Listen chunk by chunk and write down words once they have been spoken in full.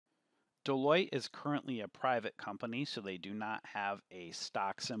Deloitte is currently a private company, so they do not have a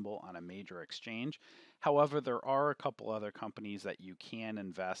stock symbol on a major exchange. However, there are a couple other companies that you can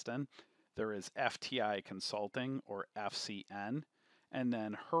invest in. There is FTI Consulting, or FCN, and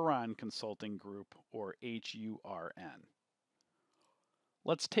then Huron Consulting Group, or HURN.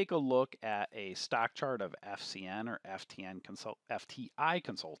 Let's take a look at a stock chart of FCN or FTI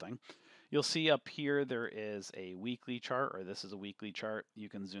Consulting. You'll see up here there is a weekly chart, or this is a weekly chart. You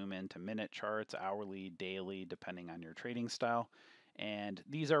can zoom into minute charts, hourly, daily, depending on your trading style. And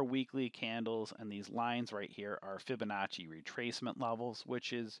these are weekly candles, and these lines right here are Fibonacci retracement levels,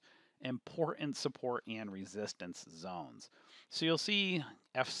 which is important support and resistance zones. So you'll see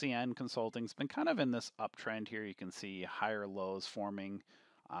FCN Consulting's been kind of in this uptrend here. You can see higher lows forming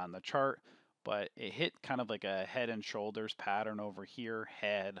on the chart, but it hit kind of like a head and shoulders pattern over here,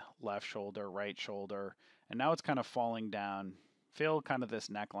 head, left shoulder, right shoulder, and now it's kind of falling down, filled kind of this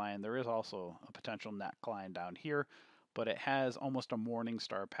neckline. There is also a potential neckline down here, but it has almost a morning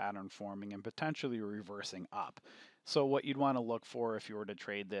star pattern forming and potentially reversing up. So what you'd want to look for if you were to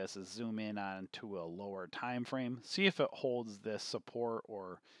trade this is zoom in onto a lower time frame, see if it holds this support,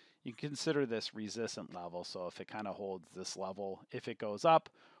 or you can consider this resistant level. So if it kind of holds this level, if it goes up,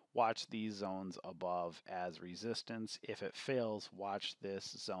 watch these zones above as resistance. If it fails, watch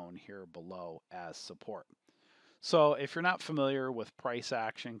this zone here below as support. So if you're not familiar with price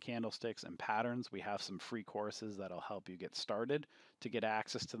action, candlesticks, and patterns, we have some free courses that'll help you get started. To get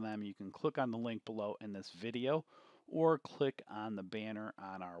access to them, you can click on the link below in this video or click on the banner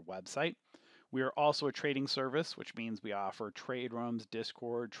on our website. We are also a trading service, which means we offer trade rooms,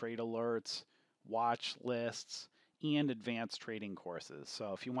 Discord, trade alerts, watch lists, and advanced trading courses.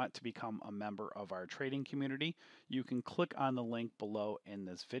 So if you want to become a member of our trading community, you can click on the link below in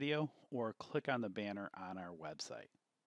this video or click on the banner on our website.